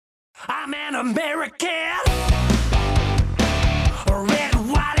I'm an American, red,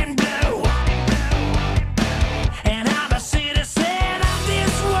 white, and blue, and I'm a citizen of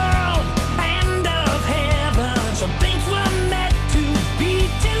this world and of heaven. Some things were meant to be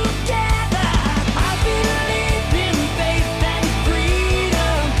together. I believe in faith and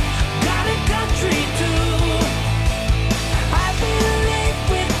freedom, got a country too. I believe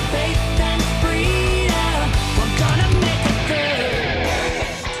with faith and freedom, we're gonna make it good.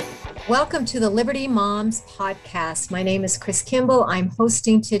 Welcome to the Liberty Moms podcast. My name is Chris Kimball. I'm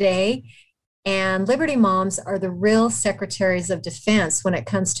hosting today, and Liberty Moms are the real secretaries of defense when it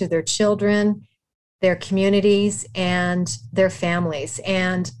comes to their children, their communities, and their families.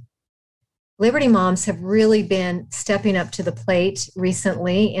 And Liberty Moms have really been stepping up to the plate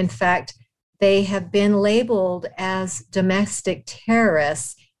recently. In fact, they have been labeled as domestic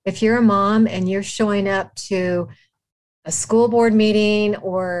terrorists. If you're a mom and you're showing up to a school board meeting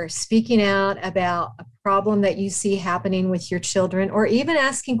or speaking out about a problem that you see happening with your children, or even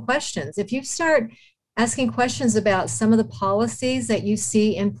asking questions, if you start asking questions about some of the policies that you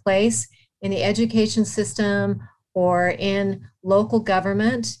see in place in the education system or in local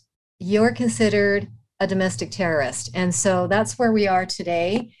government, you're considered a domestic terrorist. And so that's where we are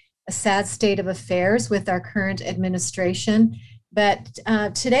today, a sad state of affairs with our current administration. But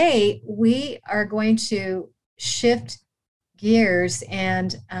today we are going to shift gears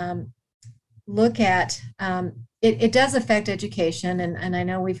and look at it does affect education, and I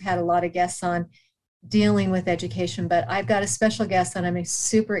know we've had a lot of guests on dealing with education, but I've got a special guest that I'm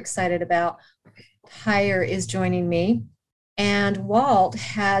super excited about. Hire is joining me, and Walt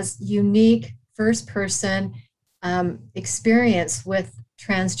has unique first person experience with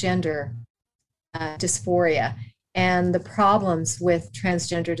transgender dysphoria and the problems with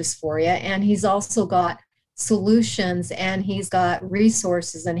transgender dysphoria, and he's also got solutions and he's got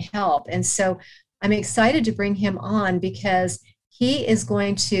resources and help. And so I'm excited to bring him on because he is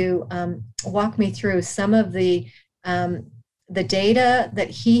going to walk me through some of the data that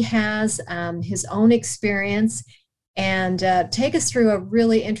he has, his own experience, and take us through a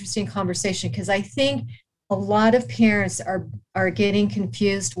really interesting conversation, because I think a lot of parents are getting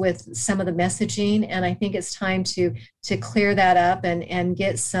confused with some of the messaging, and I think it's time to clear that up and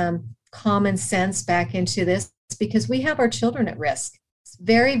get some common sense back into this, because we have our children at risk. It's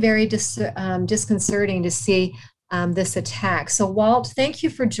very, very disconcerting to see this attack. So Walt, thank you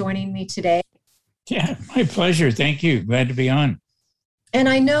for joining me today. Yeah, my pleasure. Thank you. Glad to be on. And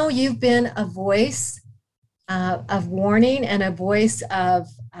I know you've been a voice of warning and a voice of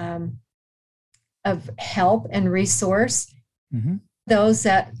help and resource. Mm-hmm. Those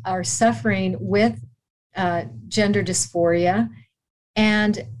that are suffering with gender dysphoria.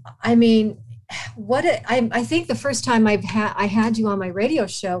 And I mean, I think the first time I had you on my radio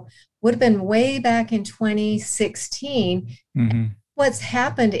show would have been way back in 2016. Mm-hmm. What's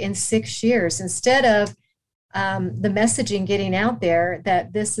happened in 6 years? Instead of the messaging getting out there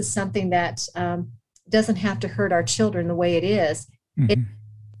that this is something that doesn't have to hurt our children the way it is, mm-hmm. It's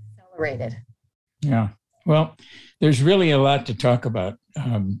accelerated. Yeah. Well, there's really a lot to talk about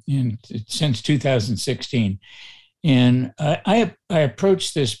since 2016. And I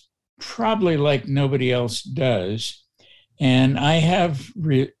approach this probably like nobody else does, and I have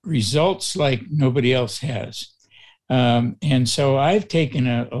results like nobody else has. And so I've taken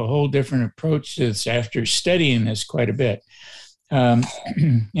a whole different approach to this after studying this quite a bit. And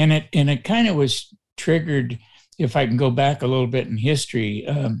it kind of was triggered, if I can go back a little bit in history.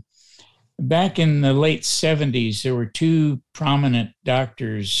 Back in the late 70s, there were two prominent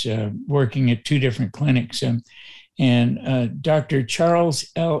doctors working at two different clinics. And Dr. Charles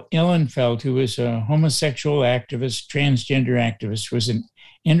L. Ihlenfeld, who was a homosexual activist, transgender activist, was an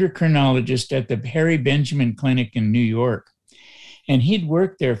endocrinologist at the Harry Benjamin Clinic in New York. And he'd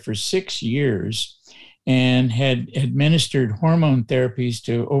worked there for 6 years and had administered hormone therapies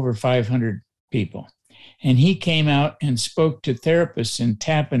to over 500 people. And he came out and spoke to therapists in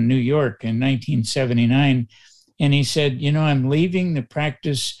Tappan, New York in 1979. And he said, I'm leaving the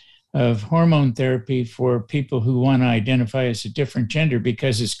practice of hormone therapy for people who want to identify as a different gender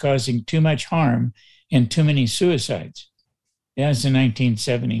because it's causing too much harm and too many suicides. That was in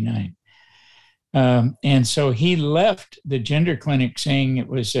 1979. And so he left the gender clinic saying it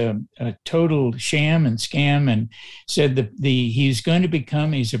was a total sham and scam, and said he's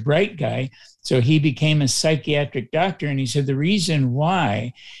a bright guy. So he became a psychiatric doctor. And he said, the reason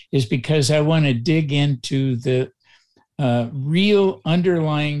why is because I want to dig into the real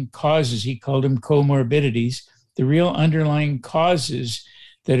underlying causes, he called them comorbidities, the real underlying causes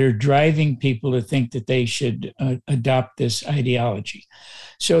that are driving people to think that they should adopt this ideology.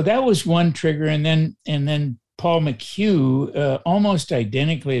 So that was one trigger. And then Paul McHugh, almost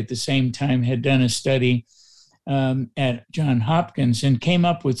identically at the same time, had done a study at Johns Hopkins and came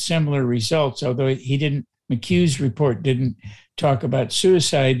up with similar results, although McHugh's report didn't talk about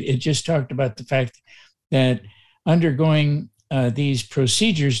suicide. It just talked about the fact that undergoing these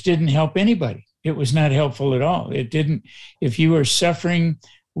procedures didn't help anybody. It was not helpful at all. It didn't, if you were suffering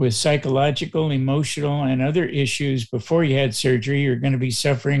with psychological, emotional, and other issues before you had surgery, you're going to be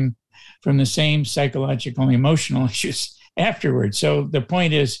suffering from the same psychological and emotional issues afterwards. So the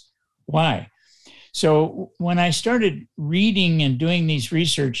point is, why? So when I started reading and doing these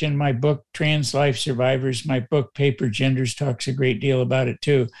research in my book, Trans Life Survivors, my book, Paper Genders, talks a great deal about it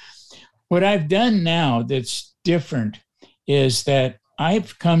too. What I've done now that's different is that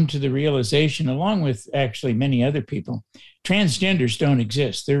I've come to the realization, along with actually many other people, transgenders don't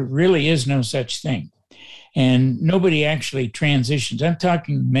exist. There really is no such thing. And nobody actually transitions. I'm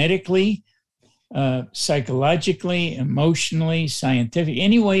talking medically, psychologically, emotionally, scientific,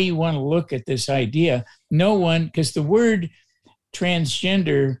 any way you want to look at this idea. No one, because the word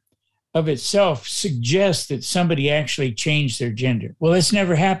transgender of itself suggests that somebody actually changed their gender. Well, it's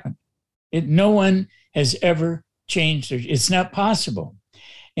never happened. No one has ever changed it's not possible.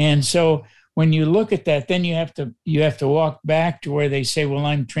 And so when you look at that, then you have to walk back to where they say, well,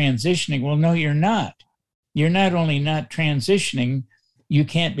 I'm transitioning. Well, no, you're not. You're not only not transitioning, you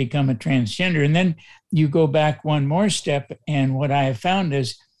can't become a transgender. And then you go back one more step. And what I have found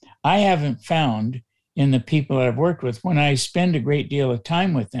is I haven't found in the people that I've worked with, when I spend a great deal of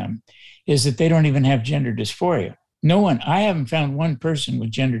time with them, is that they don't even have gender dysphoria. No one, I haven't found one person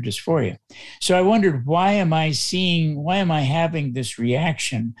with gender dysphoria. So I wondered, why am I having this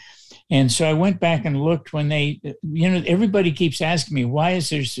reaction? And so I went back and looked when everybody keeps asking me, why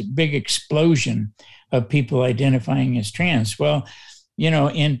is there a big explosion of people identifying as trans? Well,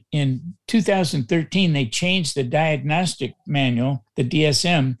 in 2013, they changed the diagnostic manual, the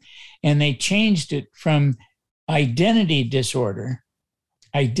DSM, and they changed it from identity disorder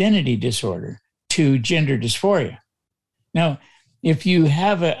to gender dysphoria. Now, if you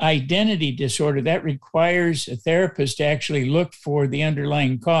have an identity disorder, that requires a therapist to actually look for the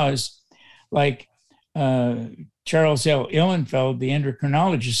underlying cause. Like Charles L. Ihlenfeld, the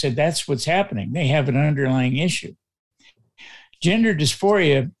endocrinologist, said that's what's happening. They have an underlying issue. Gender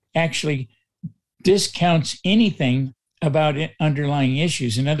dysphoria actually discounts anything about underlying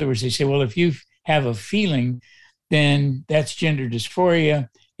issues. In other words, they say, well, if you have a feeling, then that's gender dysphoria.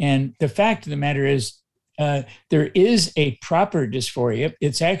 And the fact of the matter is, there is a proper dysphoria.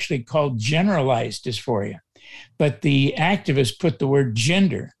 It's actually called generalized dysphoria. But the activists put the word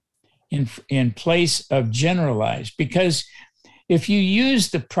gender in place of generalized, because if you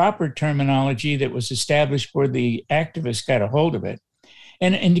use the proper terminology that was established where the activists got a hold of it,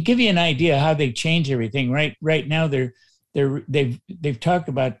 and to give you an idea how they change everything, right now they've talked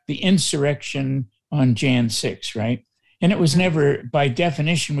about the insurrection on Jan 6, right? And it was never, by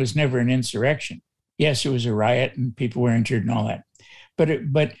definition, was never an insurrection. Yes, it was a riot and people were injured and all that.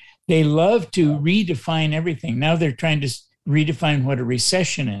 But they love to redefine everything. Now they're trying to redefine what a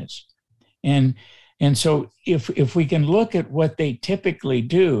recession is. And so if we can look at what they typically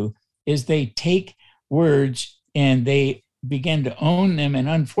do, is they take words and they begin to own them. And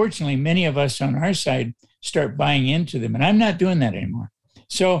unfortunately, many of us on our side start buying into them. And I'm not doing that anymore.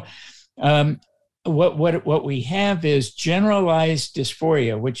 So what we have is generalized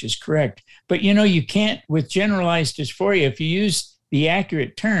dysphoria, which is correct. But you can't, with generalized dysphoria, if you use the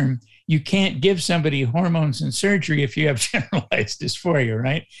accurate term, you can't give somebody hormones and surgery if you have generalized dysphoria,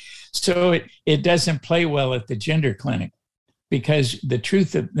 right? So it doesn't play well at the gender clinic, because the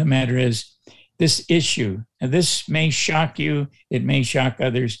truth of the matter is this issue, and this may shock you, it may shock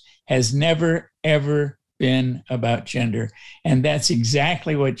others, has never, ever been about gender. And that's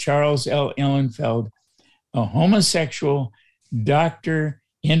exactly what Charles L. Ihlenfeld, a homosexual doctor,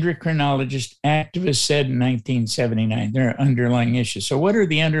 endocrinologist, activist, said in 1979. There are underlying issues. So what are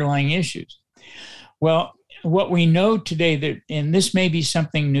the underlying issues? Well, what we know today, and this may be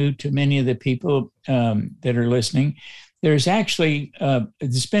something new to many of the people that are listening, there's actually,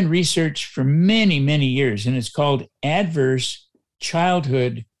 there's been research for many, many years, and it's called adverse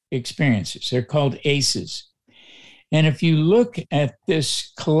childhood experiences. They're called ACEs. And if you look at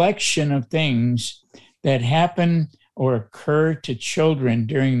this collection of things that happen or occur to children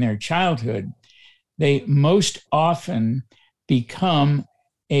during their childhood, they most often become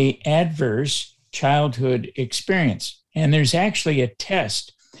an adverse childhood experience. And there's actually a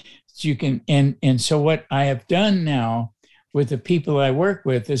test. So you can, and so what I have done now with the people I work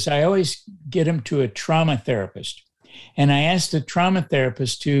with is I always get them to a trauma therapist. And I ask the trauma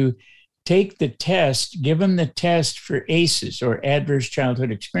therapist to take the test, give them the test for ACEs, or adverse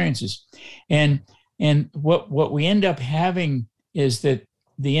childhood experiences. And what we end up having is that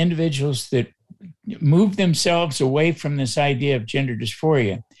the individuals that move themselves away from this idea of gender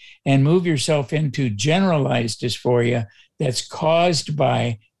dysphoria and move yourself into generalized dysphoria that's caused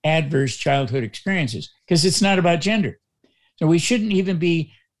by adverse childhood experiences, because it's not about gender. So we shouldn't even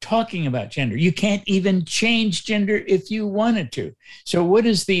be talking about gender. You can't even change gender if you wanted to. So what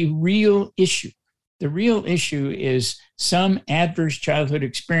is the real issue? The real issue is some adverse childhood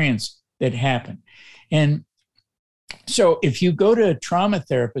experience that happened. And so if you go to a trauma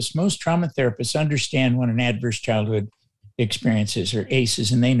therapist, most trauma therapists understand what an adverse childhood experience is, or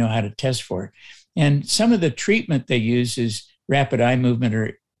ACEs, and they know how to test for it. And some of the treatment they use is rapid eye movement,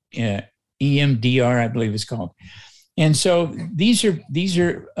 or EMDR, I believe it's called. And so these are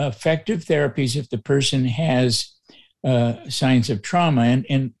effective therapies if the person has signs of trauma.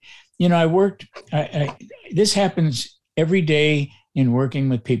 And you know, this happens every day in working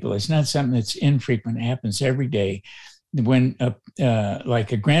with people. It's not something that's infrequent. It happens every day. When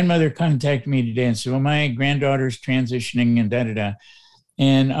like a grandmother contacted me today and said, well, my granddaughter's transitioning and da-da-da.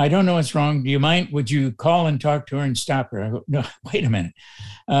 And I don't know what's wrong. Do you mind? Would you call and talk to her and stop her? I go, no, wait a minute.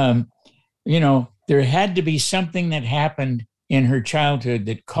 You know, there had to be something that happened in her childhood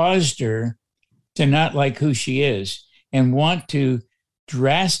that caused her to not like who she is and want to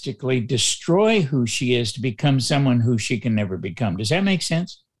drastically destroy who she is to become someone who she can never become. Does that make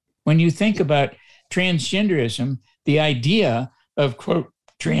sense? When you think about transgenderism, the idea of, quote,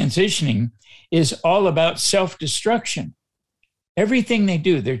 transitioning is all about self-destruction. Everything they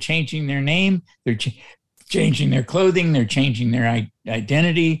do, they're changing their name, they're changing their clothing, they're changing their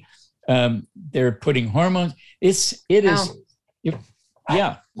identity, they're putting hormones.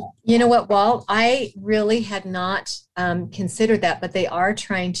 Yeah. You know what, Walt? I really had not considered that, but they are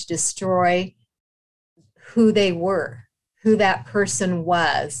trying to destroy who they were, who that person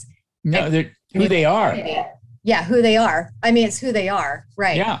was. No, they're who they are. Yeah, who they are. I mean, it's who they are,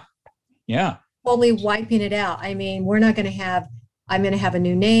 right? Yeah. Totally wiping it out. I mean, I'm going to have a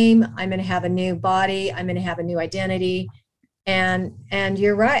new name. I'm going to have a new body. I'm going to have a new identity. And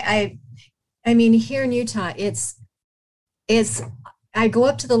you're right. I mean, here in Utah, I go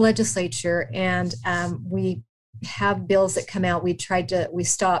up to the legislature and we have bills that come out. We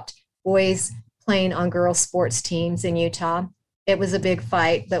stopped boys playing on girls' sports teams in Utah. It was a big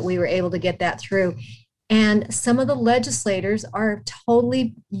fight, but we were able to get that through. And some of the legislators are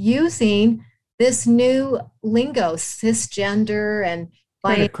totally using this new lingo, cisgender and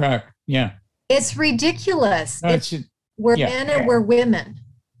crack. Yeah. It's ridiculous. No, we're men and we're women.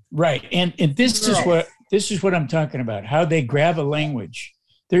 Right. And this is what I'm talking about, how they grab a language.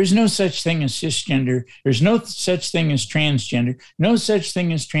 There's no such thing as cisgender. There's no such thing as transgender, no such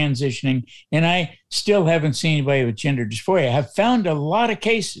thing as transitioning. And I still haven't seen anybody with gender dysphoria. I have found a lot of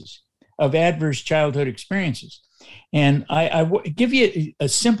cases of adverse childhood experiences. And I give you a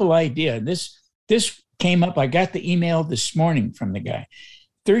simple idea. This came up. I got the email this morning from the guy.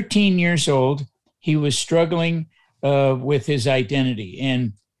 13 years old. He was struggling with his identity,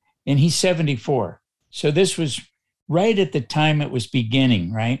 and he's 74. So this was right at the time it was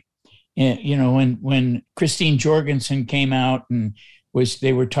beginning, right? And, you know, when Christine Jorgensen came out and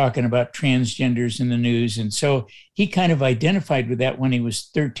they were talking about transgenders in the news. And so he kind of identified with that when he was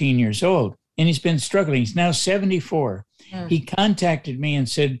 13 years old, and he's been struggling. He's now 74. He contacted me and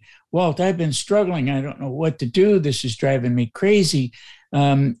said, Walt, I've been struggling. I don't know what to do. This is driving me crazy.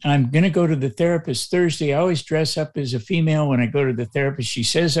 I'm going to go to the therapist Thursday. I always dress up as a female when I go to the therapist. She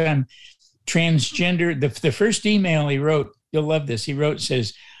says I'm transgender. The first email he wrote, you'll love this. He wrote,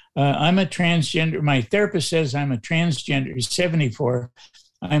 says, I'm a transgender. My therapist says I'm a transgender. He's 74.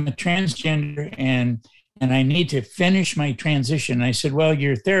 I'm a transgender and I need to finish my transition. I said, well,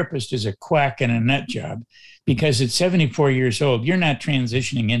 your therapist is a quack and a nut job, because at 74 years old, you're not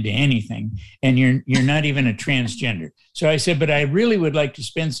transitioning into anything, and you're not even a transgender. So I said, but I really would like to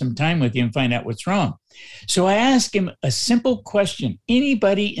spend some time with you and find out what's wrong. So I asked him a simple question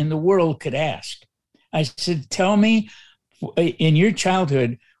anybody in the world could ask. I said, tell me, in your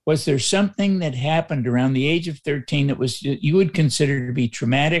childhood, was there something that happened around the age of 13 that you would consider to be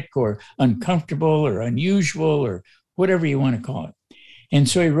traumatic or uncomfortable or unusual or whatever you want to call it? And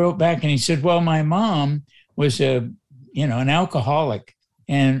so he wrote back and he said, well, my mom was an alcoholic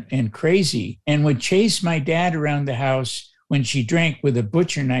and crazy, and would chase my dad around the house when she drank with a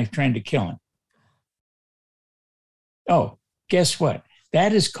butcher knife trying to kill him. Oh, guess what?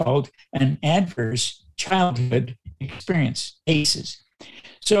 That is called an adverse childhood experience, ACEs.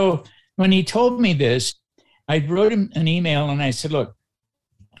 So when he told me this, I wrote him an email and I said, look,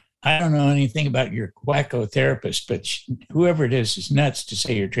 I don't know anything about your wacko therapist, but whoever it is nuts to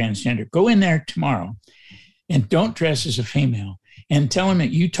say you're transgender. Go in there tomorrow and don't dress as a female and tell him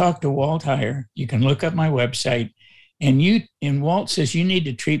that you talked to Walt Heyer. You can look up my website. And Walt says, you need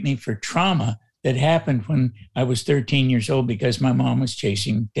to treat me for trauma that happened when I was 13 years old because my mom was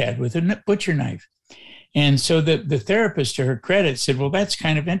chasing dad with a butcher knife. And so the therapist, to her credit, said, well, that's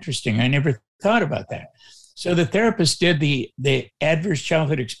kind of interesting. I never thought about that. So the therapist did the adverse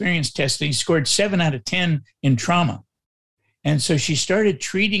childhood experience test, and he scored 7 out of 10 in trauma. And so she started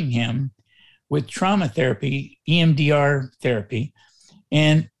treating him with trauma therapy, EMDR therapy.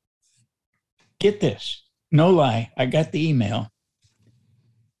 And get this, no lie, I got the email.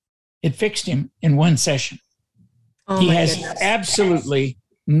 It fixed him in one session. Oh, he my has goodness. absolutely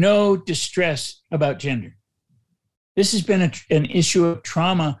no distress about gender. This has been an issue of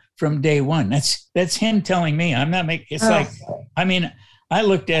trauma from day one. That's him telling me. I'm not making. It's like, I mean, I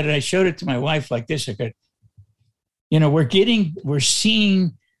looked at it. I showed it to my wife like this. I go, we're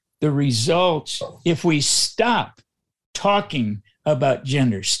seeing the results if we stop talking about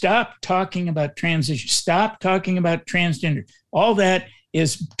gender, stop talking about transition, stop talking about transgender. All that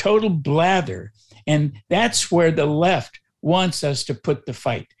is total blather, and that's where the left wants us to put the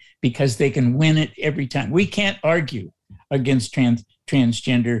fight, because they can win it every time. We can't argue against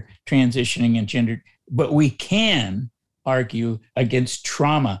transgender, transitioning, and gender, but we can argue against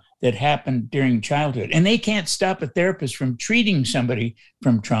trauma that happened during childhood. And they can't stop a therapist from treating somebody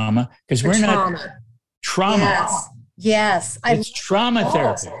from trauma, because we're not trauma. Yes. It's trauma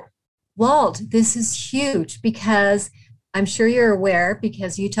therapy. Walt, this is huge, because I'm sure you're aware,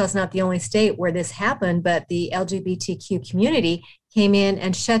 because Utah's not the only state where this happened, but the LGBTQ community came in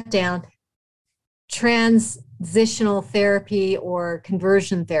and shut down transitional therapy, or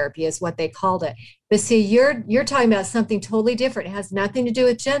conversion therapy is what they called it. But see, you're talking about something totally different. It has nothing to do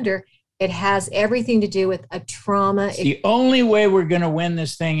with gender. It has everything to do with a trauma. The only way we're going to win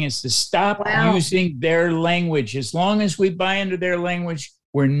this thing is to stop using their language. As long as we buy into their language,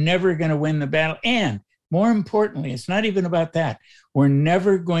 we're never going to win the battle. And more importantly, it's not even about that. We're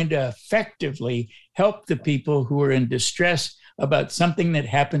never going to effectively help the people who are in distress about something that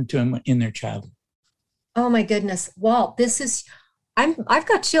happened to them in their childhood. Oh my goodness, Walt, I've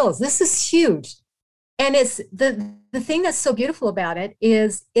got chills. This is huge. And it's the thing that's so beautiful about it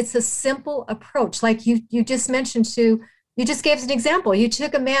is it's a simple approach. Like you just mentioned you just gave us an example. You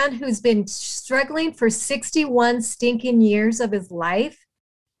took a man who's been struggling for 61 stinking years of his life,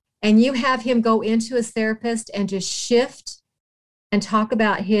 and you have him go into his therapist and just shift and talk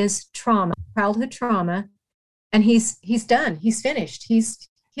about his trauma, childhood trauma, and he's done. He's finished. He's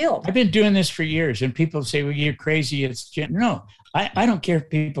healed. I've been doing this for years, and people say, well, you're crazy. No, I don't care if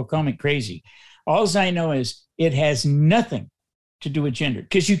people call me crazy. All I know is it has nothing to do with gender,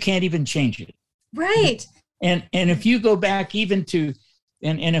 because you can't even change it. Right. And if you go back even to,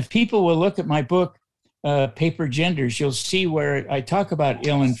 and if people will look at my book, Paper Genders, you'll see where I talk about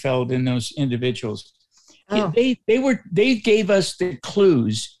Ihlenfeld and those individuals. Oh. They gave us the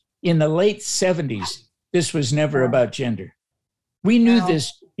clues in the late 70s. This was never about gender. We knew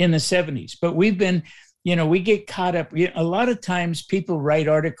this in the 70s, but we've been, we get caught up. A lot of times people write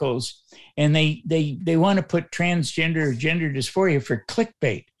articles and they want to put transgender or gender dysphoria for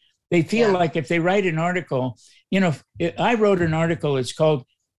clickbait. They feel like if they write an article, I wrote an article, it's called,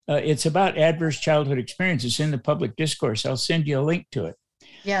 it's about adverse childhood experiences in the public discourse. I'll send you a link to it.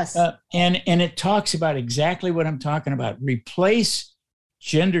 Yes. And it talks about exactly what I'm talking about. Replace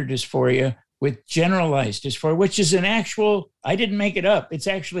gender dysphoria with generalized dysphoria, which is an actual, I didn't make it up. It's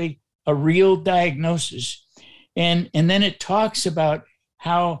actually a real diagnosis. And then it talks about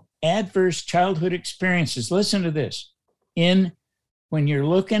how adverse childhood experiences, listen to this, when you're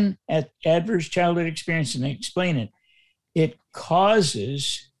looking at adverse childhood experience, and they explain it, it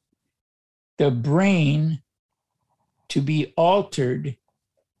causes the brain to be altered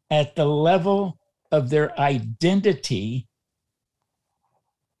at the level of their identity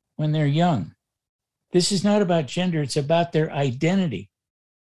when they're young. This is not about gender. It's about their identity.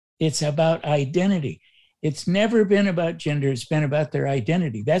 It's about identity. It's never been about gender. It's been about their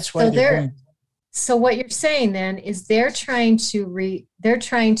identity. That's why So what you're saying then is they're trying to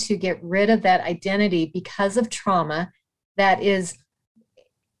get rid of that identity because of trauma. That is,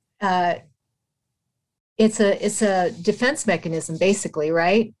 it's a defense mechanism, basically,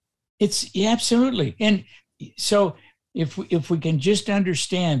 right? Absolutely. And so if we can just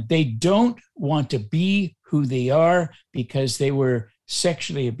understand, they don't want to be who they are because they were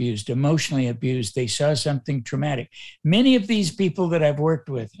sexually abused, emotionally abused. They saw something traumatic. Many of these people that I've worked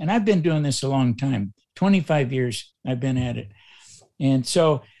with, and I've been doing this a long time, 25 years I've been at it. And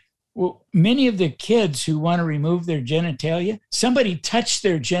so many of the kids who want to remove their genitalia, somebody touched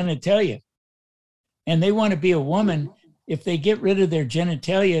their genitalia and they want to be a woman. If they get rid of their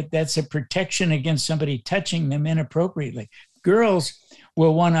genitalia, that's a protection against somebody touching them inappropriately. Girls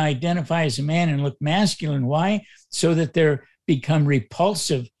will want to identify as a man and look masculine. Why? So that they're become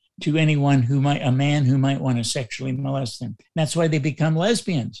repulsive to anyone a man who might want to sexually molest them. That's why they become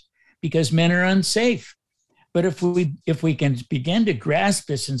lesbians, because men are unsafe. But if we can begin to grasp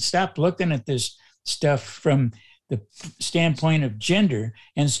this and stop looking at this stuff from the standpoint of gender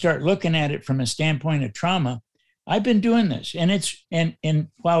and start looking at it from a standpoint of trauma, I've been doing this, and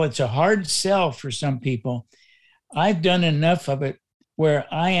while it's a hard sell for some people, I've done enough of it where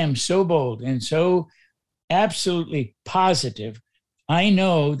I am so bold and so absolutely positive. I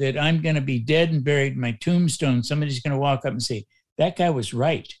know that I'm going to be dead and buried in my tombstone. Somebody's going to walk up and say, that guy was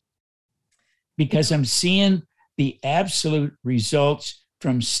right. Because I'm seeing the absolute results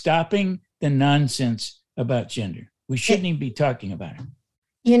from stopping the nonsense about gender. We shouldn't even be talking about it.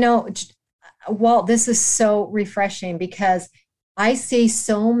 You know, Walt, this is so refreshing because I see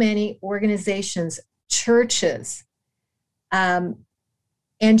so many organizations, churches, NGOs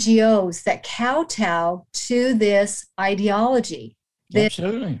that kowtow to this ideology.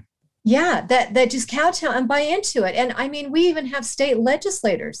 Absolutely. Yeah, that just kowtow and buy into it. And I mean, we even have state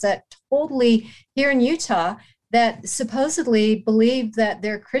legislators that totally, here in Utah, that supposedly believe that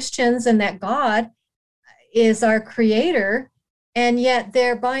they're Christians and that God is our creator. And yet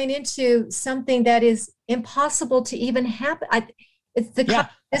they're buying into something that is impossible to even happen. The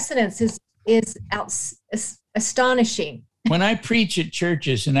dissonance is astonishing. When I preach at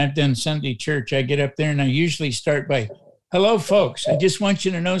churches, and I've done Sunday church, I get up there and I usually start by, hello, folks. I just want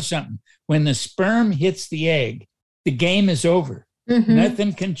you to know something. When the sperm hits the egg, the game is over. Mm-hmm.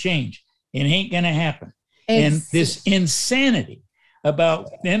 Nothing can change. It ain't going to happen. And this insanity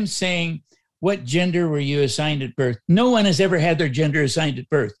about them saying, what gender were you assigned at birth? No one has ever had their gender assigned at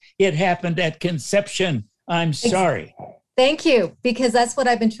birth. It happened at conception. I'm sorry. Thank you, because that's what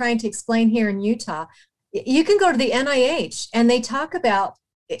I've been trying to explain here in Utah. You can go to the NIH and they talk about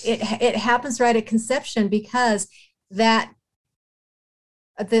it happens right at conception because that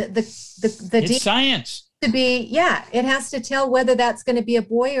the science to be, it has to tell whether that's going to be a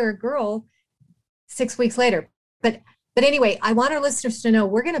boy or a girl 6 weeks later. But anyway, I want our listeners to know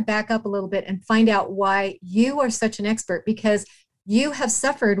we're going to back up a little bit and find out why you are such an expert, because you have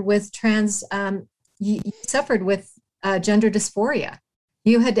suffered with you suffered with gender dysphoria.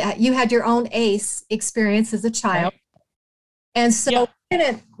 You had your own ACE experience as a child. And so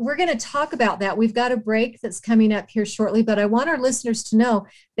we're going to talk about that. We've got a break that's coming up here shortly, but I want our listeners to know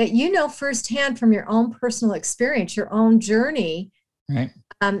that you know firsthand from your own personal experience, your own journey, right,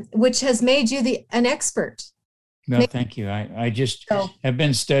 which has made you an expert. No, thank you. I just have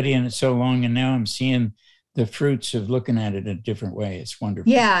been studying it so long, and now I'm seeing the fruits of looking at it in a different way. It's wonderful.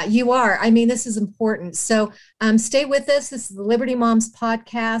 Yeah, you are. I mean, this is important. So stay with us. This is the Liberty Moms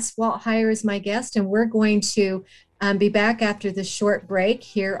podcast. Walt Heyer is my guest, and we're going to be back after this short break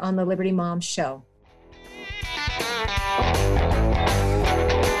here on the Liberty Moms Show.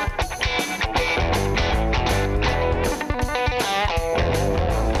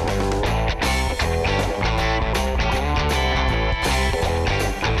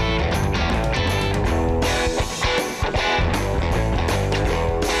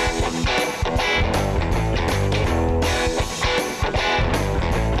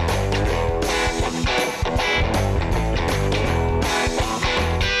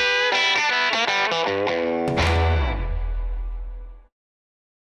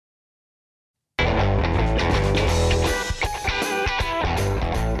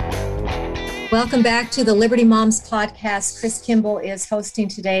 Welcome back to the Liberty Moms podcast. Chris Kimball is hosting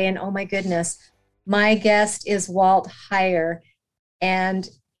today, and oh my goodness, my guest is Walt Heyer, and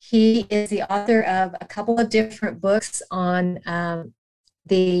he is the author of a couple of different books on I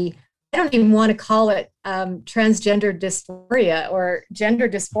don't even want to call it transgender dysphoria or gender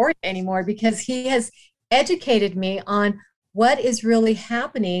dysphoria anymore, because he has educated me on what is really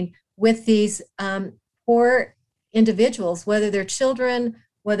happening with these poor individuals, whether they're children,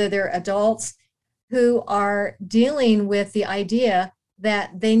 whether they're adults, who are dealing with the idea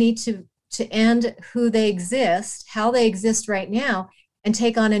that they need to end who they exist, how they exist right now, and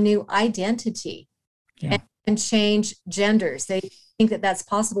take on a new identity and change genders. They think that that's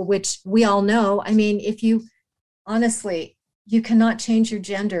possible, which we all know. I mean, honestly, you cannot change your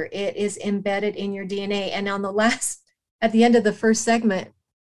gender. It is embedded in your DNA. And on the last at the end of the first segment,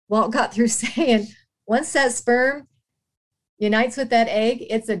 Walt got through saying, once that sperm unites with that egg,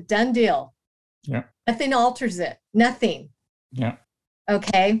 it's a done deal. Yeah. Nothing alters it. Nothing. Yeah.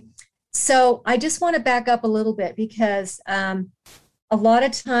 Okay. So I just want to back up a little bit because a lot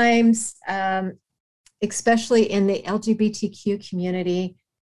of times, especially in the LGBTQ community,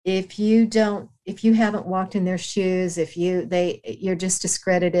 if you haven't walked in their shoes, you're just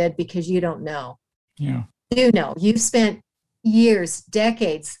discredited because you don't know. Yeah. You know, you've spent years,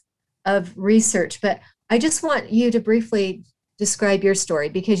 decades of research, but I just want you to briefly describe your story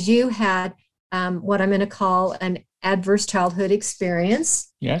because you had what I'm going to call an adverse childhood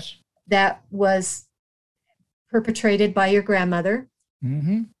experience. Yes. That was perpetrated by your grandmother.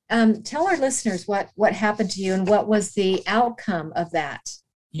 Mm-hmm. Tell our listeners what happened to you and what was the outcome of that.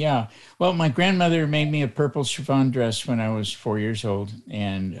 Yeah. Well, my grandmother made me a purple chiffon dress when I was 4 years old,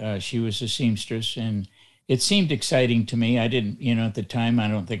 and she was a seamstress, and it seemed exciting to me. I didn't, at the time, I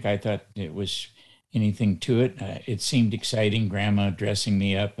don't think I thought it was anything to it. It seemed exciting, grandma dressing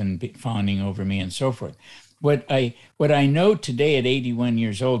me up and fawning over me and so forth. What I know today at 81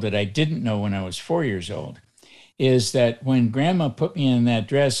 years old that I didn't know when I was 4 years old is that when grandma put me in that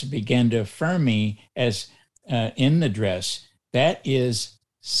dress and began to affirm me as in the dress, that is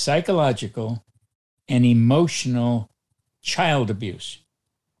psychological and emotional child abuse.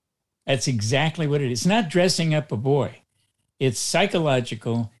 That's exactly what it is. It's not dressing up a boy. It's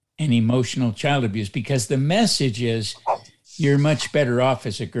psychological and emotional child abuse because the message is you're much better off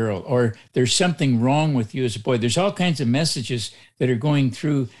as a girl, or there's something wrong with you as a boy. There's all kinds of messages that are going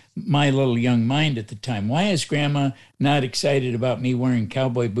through my little young mind at the time. Why is grandma not excited about me wearing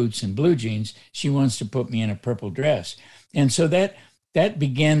cowboy boots and blue jeans? She wants to put me in a purple dress. And so that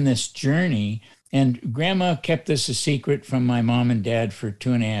began this journey. And grandma kept this a secret from my mom and dad for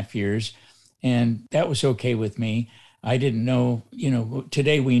 2.5 years. And that was okay with me. I didn't know,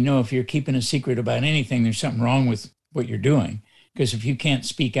 today we know if you're keeping a secret about anything, there's something wrong with what you're doing. Because if you can't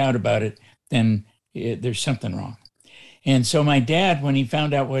speak out about it, then there's something wrong. And so my dad, when he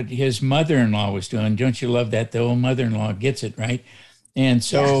found out what his mother-in-law was doing, don't you love that? The old mother-in-law gets it, right? And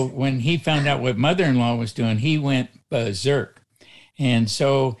so when he found out what mother-in-law was doing, he went berserk. And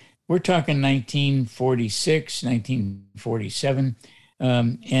so we're talking 1946, 1947.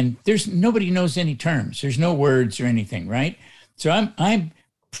 And there's nobody knows any terms. There's no words or anything, right? So I'm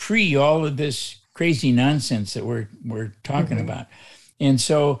pre all of this crazy nonsense that we're talking about. And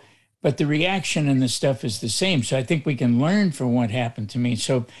so, but the reaction and the stuff is the same. So I think we can learn from what happened to me.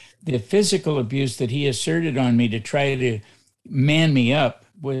 So the physical abuse that he asserted on me to try to man me up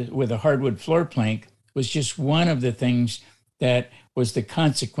with a hardwood floor plank was just one of the things that was the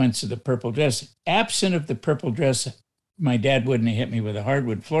consequence of the purple dress. Absent of the purple dress, my dad wouldn't have hit me with a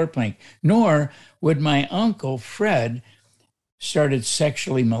hardwood floor plank, nor would my uncle Fred started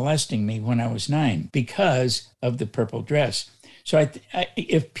sexually molesting me when I was 9 because of the purple dress. So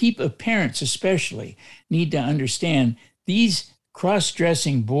if parents especially need to understand these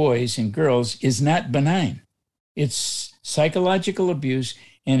cross-dressing boys and girls is not benign. It's psychological abuse.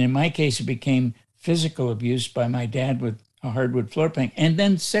 And in my case, it became physical abuse by my dad with a hardwood floor plank, and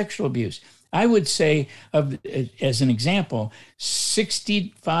then sexual abuse. I would say, as an example,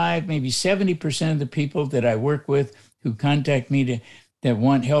 65, maybe 70% of the people that I work with who contact me that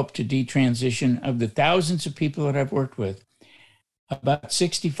want help to detransition, of the thousands of people that I've worked with, about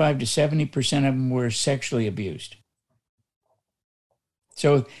 65 to 70% of them were sexually abused.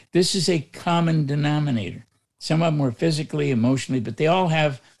 So this is a common denominator. Some of them were physically, emotionally, but they all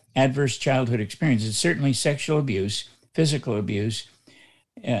have adverse childhood experiences. Certainly sexual abuse, physical abuse,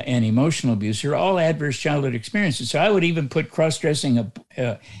 and emotional abuse are all adverse childhood experiences. So I would even put cross-dressing,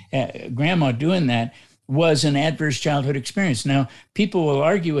 grandma doing that was an adverse childhood experience. Now, people will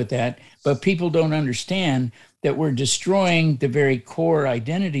argue with that, but people don't understand that we're destroying the very core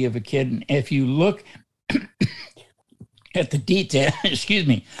identity of a kid. And if you look at the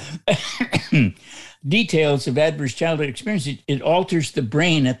details of adverse childhood experience, it alters the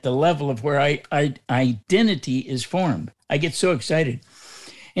brain at the level of where identity is formed. I get so excited.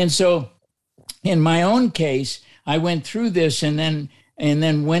 And so in my own case, I went through this and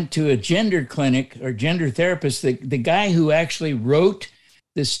then went to a gender clinic or gender therapist. The guy who actually wrote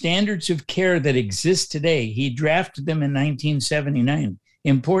the standards of care that exist today, he drafted them in 1979.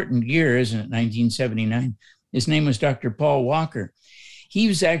 Important year, isn't it? 1979. His name was Dr. Paul Walker. He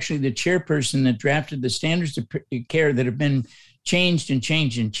was actually the chairperson that drafted the standards of care that have been changed and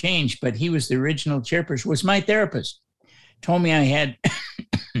changed and changed, but he was the original chairperson, was my therapist. Told me I had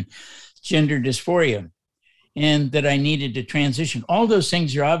gender dysphoria and that I needed to transition. All those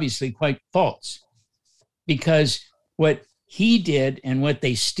things are obviously quite false, because what he did and what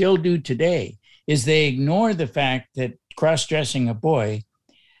they still do today is they ignore the fact that cross-dressing a boy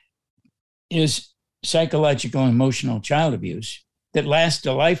is psychological and emotional child abuse that lasts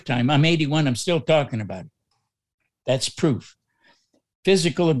a lifetime. I'm 81, I'm still talking about it. That's proof.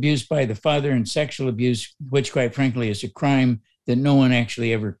 Physical abuse by the father and sexual abuse, which quite frankly is a crime that no one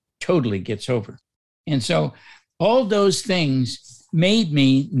actually ever totally gets over. And so all those things made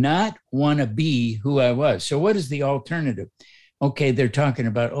me not want to be who I was. So what is the alternative? Okay, they're talking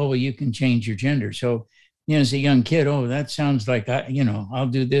about, oh, well, you can change your gender. So, as a young kid, oh, that sounds like, I'll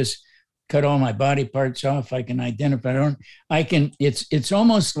do this, cut all my body parts off. I can identify. It's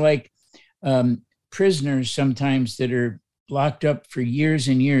almost like prisoners sometimes that are locked up for years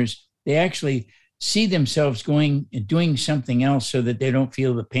and years. They actually see themselves going and doing something else so that they don't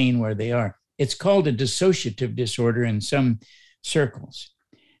feel the pain where they are. It's called a dissociative disorder in some circles.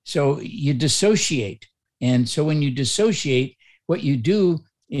 So you dissociate. And so when you dissociate, what you do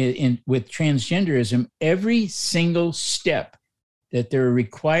with transgenderism, every single step that they're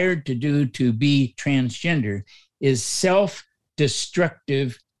required to do to be transgender is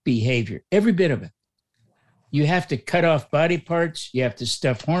self-destructive behavior, every bit of it. You have to cut off body parts, you have to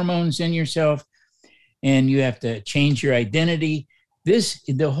stuff hormones in yourself, and you have to change your identity.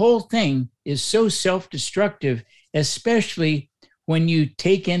 The whole thing is so self-destructive, especially when you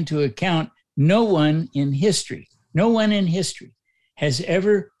take into account no one in history has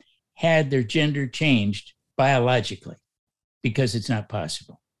ever had their gender changed biologically, because it's not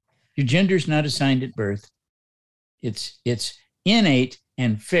possible. Your gender is not assigned at birth. It's innate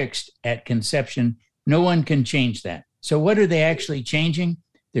and fixed at conception. No one can change that. So what are they actually changing?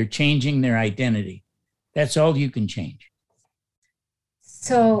 They're changing their identity. That's all you can change.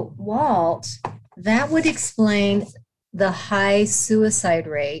 So, Walt, that would explain the high suicide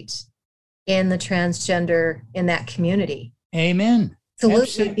rate in the transgender, in that community. Amen.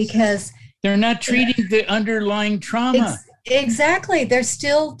 Absolutely, because they're not treating the underlying trauma. Exactly. They're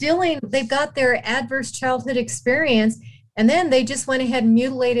still they've got their adverse childhood experience, and then they just went ahead and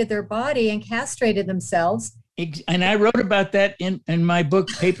mutilated their body and castrated themselves. And I wrote about that in my book,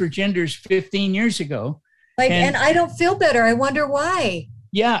 Paper Genders, 15 years ago. And I don't feel better. I wonder why.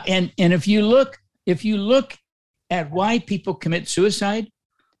 Yeah. And if you look at why people commit suicide,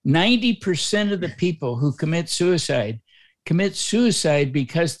 90% of the people who commit suicide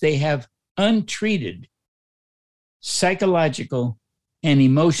because they have untreated psychological and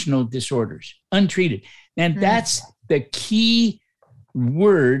emotional disorders, untreated. And that's the key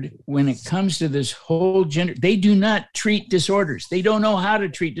word when it comes to this whole gender. They do not treat disorders. They don't know how to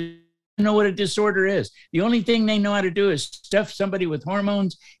treat. They don't know what a disorder is. The only thing they know how to do is stuff somebody with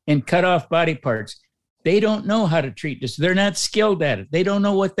hormones and cut off body parts. They don't know how to treat this. They're not skilled at it. They don't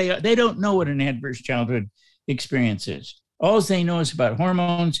know what they are. They don't know what an adverse childhood experience is. All they know is about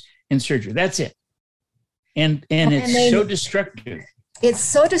hormones and surgery. That's it. And it's so destructive. It's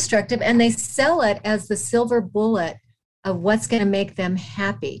so destructive, and they sell it as the silver bullet of what's going to make them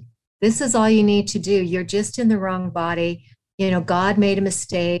happy. This is all you need to do. You're just in the wrong body. God made a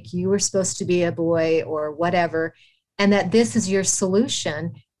mistake. You were supposed to be a boy or whatever, and that this is your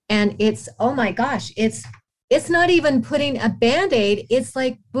solution. And it's, oh my gosh, it's not even putting a Band-Aid. It's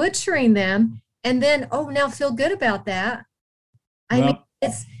like butchering them, and then, oh, now feel good about that. Let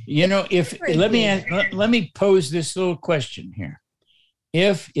me pose this little question here.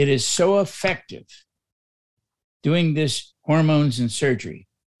 If it is so effective doing this hormones and surgery,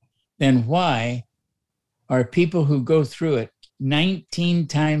 then why are people who go through it 19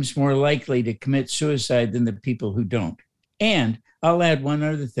 times more likely to commit suicide than the people who don't? And I'll add one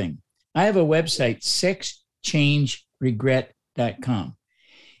other thing. I have a website, sexchangeregret.com.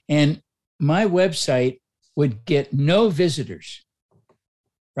 And my website would get no visitors,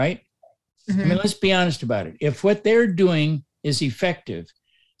 right? Mm-hmm. I mean, let's be honest about it. If what they're doing is effective,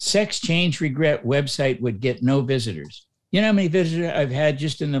 Sex Change Regret website would get no visitors. You know how many visitors I've had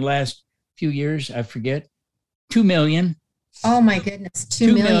just in the last few years? I forget. 2 million. Oh my goodness,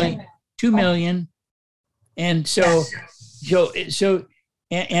 2 million. 2 million. And so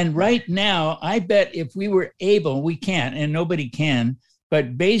right now, I bet if we were able, we can't, and nobody can,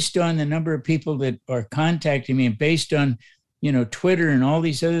 but based on the number of people that are contacting me and based on Twitter and all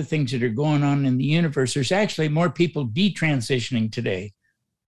these other things that are going on in the universe, there's actually more people detransitioning today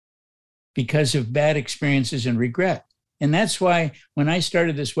because of bad experiences and regret. And that's why when I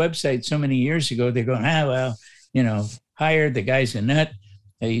started this website so many years ago, they're going, hire the guy's a nut.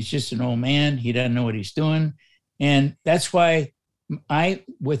 He's just an old man. He doesn't know what he's doing. And that's why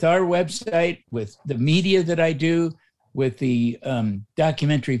with our website, with the media that I do, with the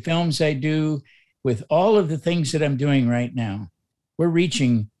documentary films I do, with all of the things that I'm doing right now, we're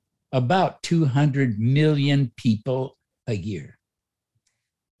reaching about 200 million people a year.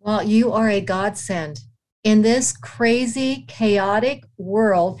 Well, you are a godsend in this crazy, chaotic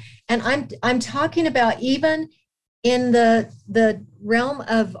world. And I'm talking about even in the realm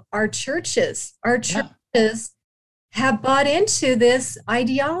of our churches. Our churches have bought into this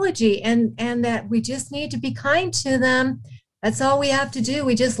ideology, and that we just need to be kind to them. That's all we have to do.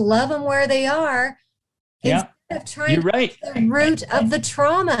 We just love them where they are. Yeah, instead of trying you're right. to the root of the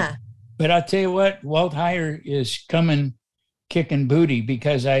trauma. But I'll tell you what, Walt Heyer is coming kicking booty,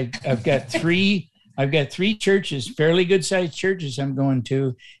 because I've got three churches, fairly good sized churches I'm going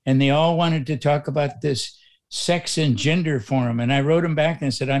to, and they all wanted to talk about this sex and gender forum. And I wrote them back and I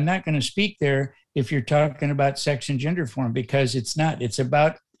said, I'm not going to speak there if you're talking about sex and gender forum, because it's not. It's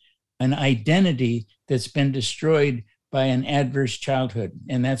about an identity that's been destroyed by an adverse childhood.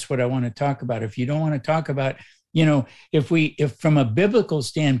 And that's what I want to talk about. If you don't want to talk about, if from a biblical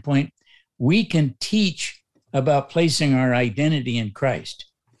standpoint, we can teach about placing our identity in Christ.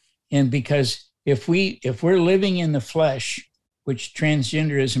 And because if we're living in the flesh, which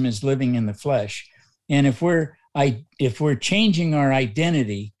transgenderism is living in the flesh, and if we're changing our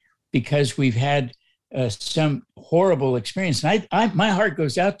identity because we've had some horrible experience, and my heart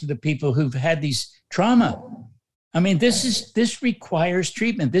goes out to the people who've had these trauma. I mean, this requires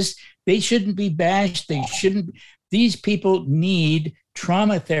treatment. They shouldn't be bashed. These people need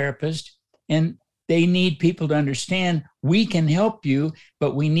trauma therapists, and they need people to understand we can help you,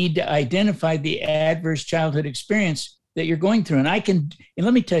 but we need to identify the adverse childhood experience that you're going through. And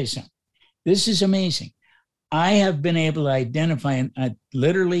let me tell you something. This is amazing. I have been able to identify, and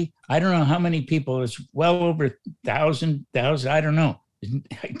literally, I don't know how many people, it's well over 1,000, I don't know.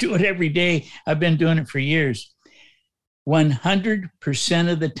 I do it every day. I've been doing it for years.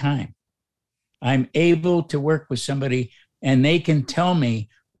 100% of the time, I'm able to work with somebody and they can tell me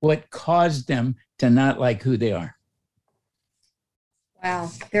what caused them to not like who they are.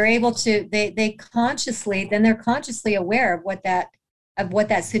 Wow. They're able to, they're consciously aware of what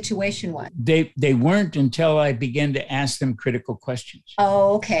that situation was. They weren't until I began to ask them critical questions.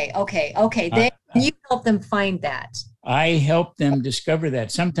 Oh, okay. You help them find that. I help them discover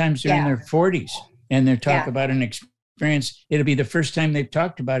that. Sometimes they're in their 40s and they're talking about an experience. It'll be the first time they've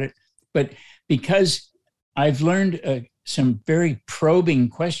talked about it. But because I've learned some very probing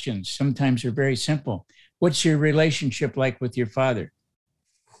questions, sometimes they're very simple. What's your relationship like with your father?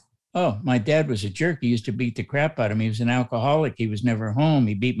 Oh, my dad was a jerk. He used to beat the crap out of me. He was an alcoholic. He was never home.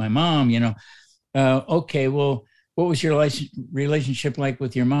 He beat my mom, Okay, well, what was your relationship like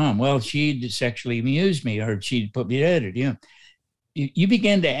with your mom? Well, she'd sexually abuse me, or she'd put me to bed. You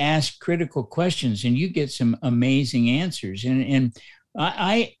begin to ask critical questions and you get some amazing answers. And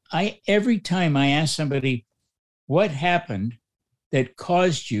I every time I ask somebody, what happened that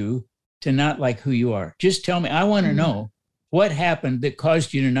caused you to not like who you are? Just tell me. I want to know what happened that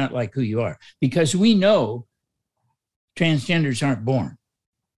caused you to not like who you are, because we know transgenders aren't born.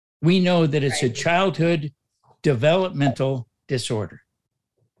 We know that it's a childhood developmental disorder.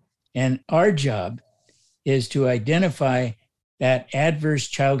 And our job is to identify that adverse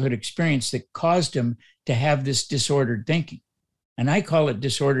childhood experience that caused them to have this disordered thinking. And I call it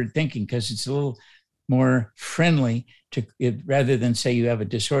disordered thinking because it's a little more friendly to it, rather than say you have a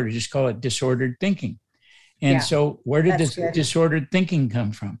disorder, just call it disordered thinking. And so where did this disordered thinking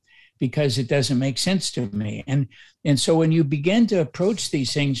come from? Because it doesn't make sense to me. And so when you begin to approach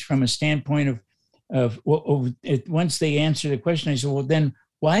these things from a standpoint of once they answer the question, I say, well, then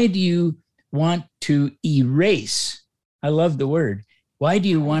why do you want to erase? I love the word. Why do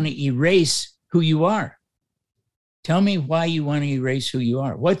you want to erase who you are? Tell me why you want to erase who you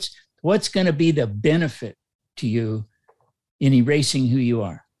are. What's going to be the benefit to you in erasing who you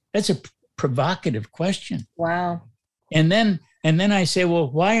are? That's a provocative question. Wow. And then I say,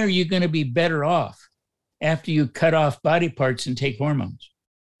 well, why are you going to be better off after you cut off body parts and take hormones?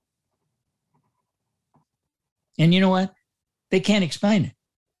 And you know what? They can't explain it.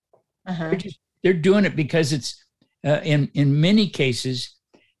 Uh-huh. They're doing it because it's in many cases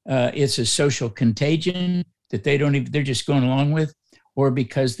it's a social contagion that they're just going along with, or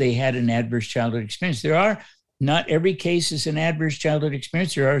because they had an adverse childhood experience. There are not every case is an adverse childhood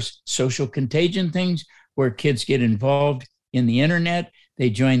experience. There are social contagion things where kids get involved in the internet. They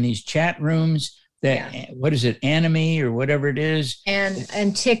join these chat rooms. What is it, anime or whatever it is,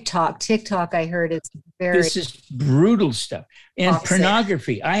 and TikTok. I heard it's this is brutal stuff, and toxic.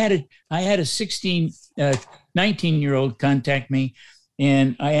 Pornography. I had a 19-year-old contact me,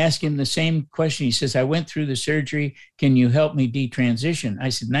 And I asked him the same question. He says, I went through the surgery. Can you help me detransition? I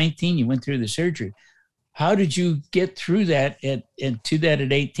said, 19, you went through the surgery. How did you get through that at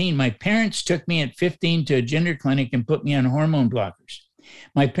 18? My parents took me at 15 to a gender clinic and put me on hormone blockers.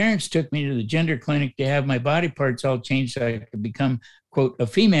 My parents took me to the gender clinic to have my body parts all changed so I could become, quote, a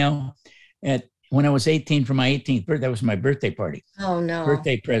female when I was 18 for my 18th birthday. That was my birthday party. Oh, no.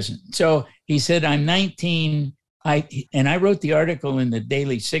 Birthday present. So he said, I'm 19. I wrote the article in the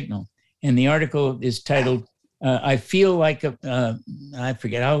Daily Signal, and the article is titled, I feel like I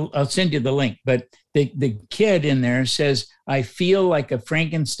forget, I'll send you the link, but the kid in there says, I feel like a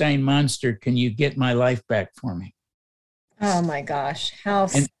Frankenstein monster. Can you get my life back for me? Oh my gosh. How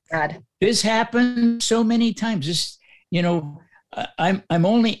sad. This happened so many times. This, I'm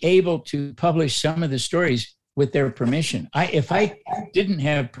only able to publish some of the stories with their permission. If I didn't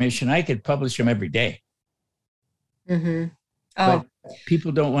have permission, I could publish them every day. Mm-hmm. Oh. But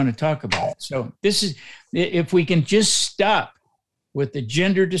people don't want to talk about it. So this is, if we can just stop with the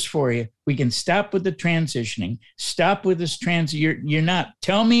gender dysphoria, we can stop with the transitioning, stop with this you're not,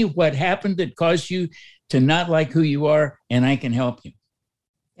 tell me what happened that caused you to not like who you are, and I can help you.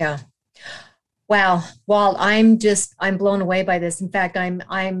 Yeah. Wow. Walt, I'm blown away by this. In fact,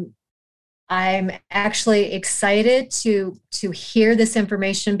 I'm actually excited to hear this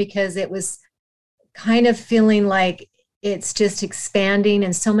information, because it was kind of feeling like it's just expanding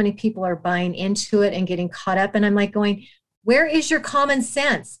and so many people are buying into it and getting caught up. And I'm like going, where is your common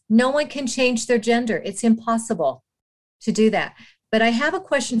sense? No one can change their gender. It's impossible to do that. But I have a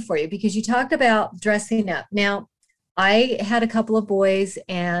question for you, because you talked about dressing up. Now, I had a couple of boys,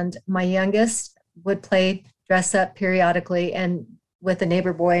 and my youngest would play dress up periodically and with a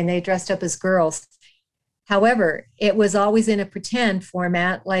neighbor boy, and they dressed up as girls. However, it was always in a pretend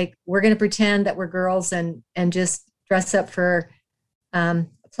format, like we're going to pretend that we're girls and just dress up for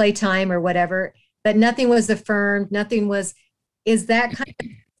playtime or whatever. But nothing was affirmed. Is that kind of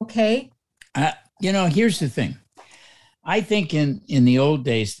okay? Here's the thing. I think in the old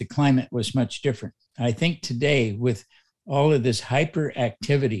days, the climate was much different. I think today, with all of this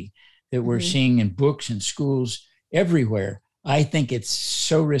hyperactivity that we're seeing in books and schools everywhere, I think it's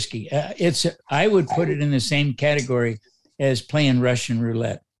so risky. I would put it in the same category as playing Russian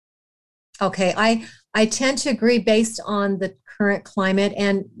roulette. Okay, I tend to agree based on the current climate,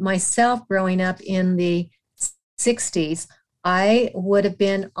 and myself growing up in the 60s, I would have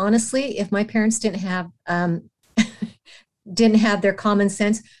been, honestly, if my parents didn't have their common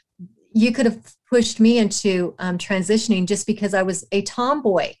sense, you could have pushed me into transitioning just because I was a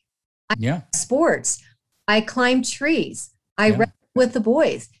tomboy. Yeah. Sports. I climbed trees. I read with the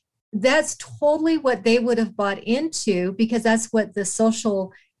boys. That's totally what they would have bought into, because that's what the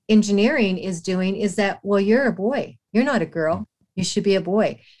social engineering is doing, is that, well, you're a boy. You're not a girl. You should be a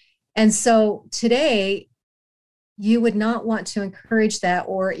boy. And so today, you would not want to encourage that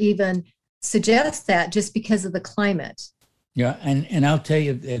or even suggest that just because of the climate. Yeah. And I'll tell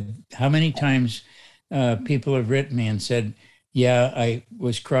you how many times people have written me and said, yeah, I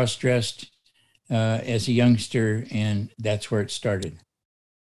was cross-dressed as a youngster, and that's where it started.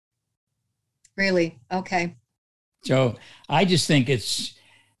 Really? Okay. So I just think it's,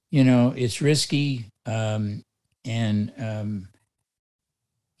 it's risky. We're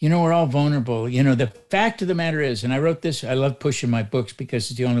all vulnerable. The fact of the matter is, and I wrote this, I love pushing my books because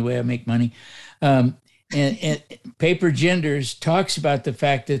it's the only way I make money. And Paper Genders talks about the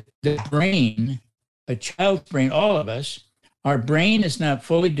fact that the brain, a child's brain, all of us, our brain is not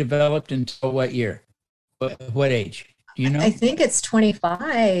fully developed until what year? What age? Do you know? I think it's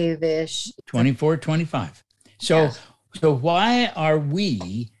 25-ish. 24, 25. So why are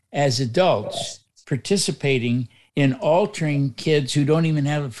we as adults participating in altering kids who don't even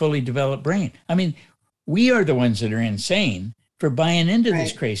have a fully developed brain? I mean, we are the ones that are insane for buying into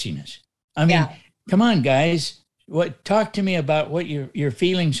this craziness. I mean, come on, guys. Talk to me about what your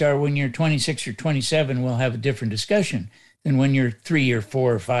feelings are when you're 26 or 27. We'll have a different discussion than when you're 3 or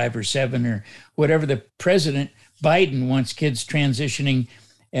 4 or 5 or 7 or whatever. The president Biden wants kids transitioning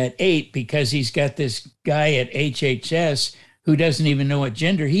at 8 because he's got this guy at HHS who doesn't even know what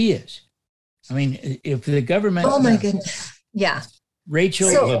gender he is. I mean, if the government... Oh, my goodness. Yeah.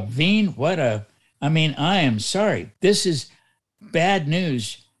 Rachel Levine, I am sorry. This is bad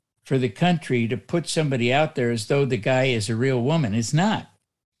news for the country to put somebody out there as though the guy is a real woman. It's not.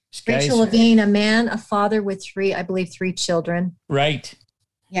 Rachel Levine, a man, a father with 3 children. Right.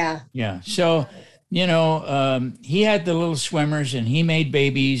 Yeah. Yeah. So, he had the little swimmers and he made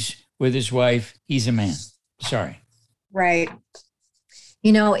babies with his wife. He's a man. Sorry. Right.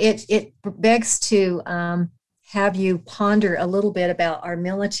 It begs to have you ponder a little bit about our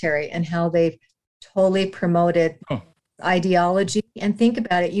military and how they've totally promoted ideology. And think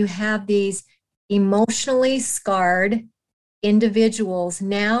about it. You have these emotionally scarred individuals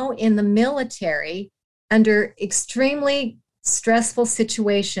now in the military under extremely stressful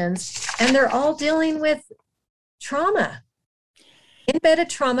situations, and they're all dealing with trauma, embedded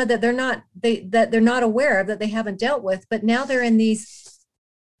trauma that they're not aware of, that they haven't dealt with, but now they're in these.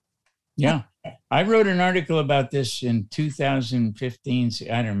 Yeah. I wrote an article about this in 2015,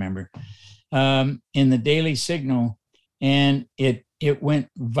 I don't remember, in the Daily Signal, and it went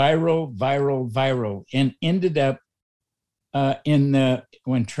viral, and ended up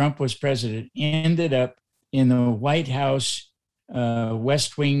when Trump was president, ended up in the White House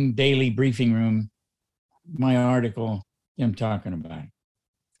West Wing daily briefing room, my article, I'm talking about it.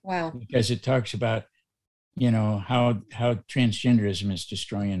 Wow. Because it talks about, how transgenderism is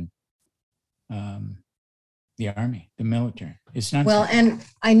destroying the army, the military. It's not well, and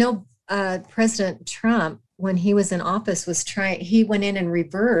I know President Trump, when he was in office, he went in and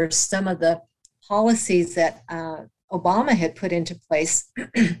reversed some of the policies that Obama had put into place.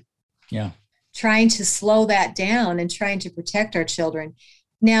 Yeah. Trying to slow that down and trying to protect our children.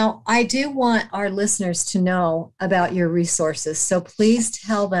 Now, I do want our listeners to know about your resources. So please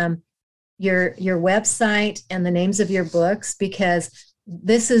tell them your website and the names of your books, because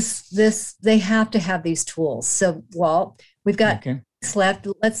they have to have these tools. So, Walt, we've got left.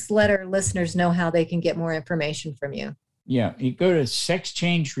 Let's let our listeners know how they can get more information from you. Yeah, you go to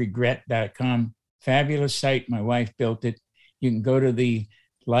sexchangeregret.com. Fabulous site. My wife built it. You can go to the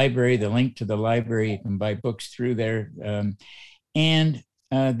library, the link to the library. You can buy books through there. And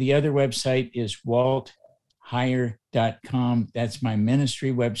the other website is walthire.com. That's my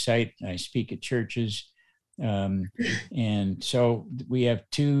ministry website. I speak at churches. And so we have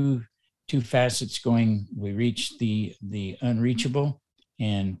two facets going. We reach the unreachable,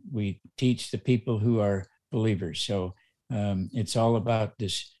 and we teach the people who are believers. So it's all about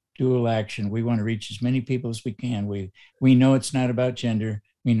this dual action. We want to reach as many people as we can. We know it's not about gender.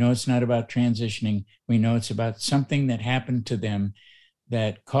 We know it's not about transitioning. We know it's about something that happened to them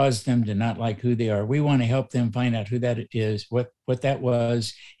that caused them to not like who they are. We want to help them find out who that is, what that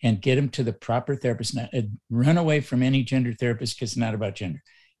was, and get them to the proper therapist. Run away from any gender therapist, because it's not about gender.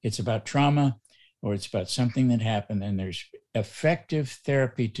 It's about trauma, or it's about something that happened, and there's effective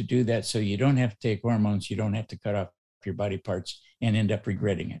therapy to do that, so you don't have to take hormones. You don't have to cut off your body parts and end up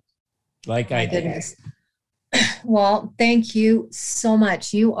regretting it, like I did. Goodness. Well, thank you so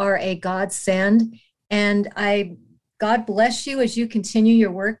much. You are a godsend, and God bless you as you continue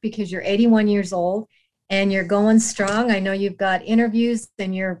your work, because you're 81 years old and you're going strong. I know you've got interviews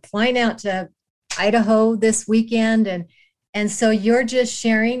and you're flying out to Idaho this weekend. And so you're just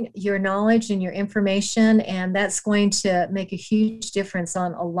sharing your knowledge and your information, and that's going to make a huge difference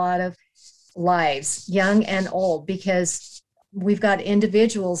on a lot of lives, young and old, because we've got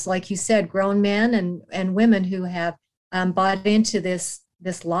individuals, like you said, grown men and women who have bought into this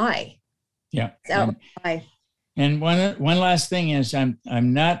lie. Yeah. Lie. And one last thing is, I'm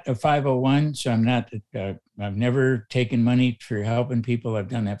not a 501, so I've never taken money for helping people. I've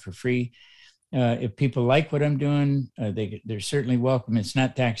done that for free. If people like what I'm doing, they're certainly welcome. It's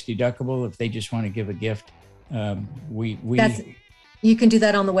not tax deductible if they just want to give a gift. You can do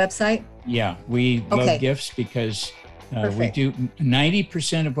that on the website. Yeah, we love gifts, because we do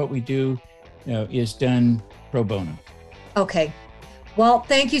 90% of what we do is done pro bono. Okay. Well,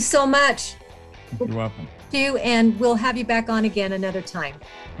 thank you so much. You're welcome. And we'll have you back on again another time.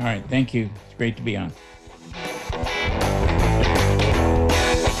 All right. Thank you. It's great to be on.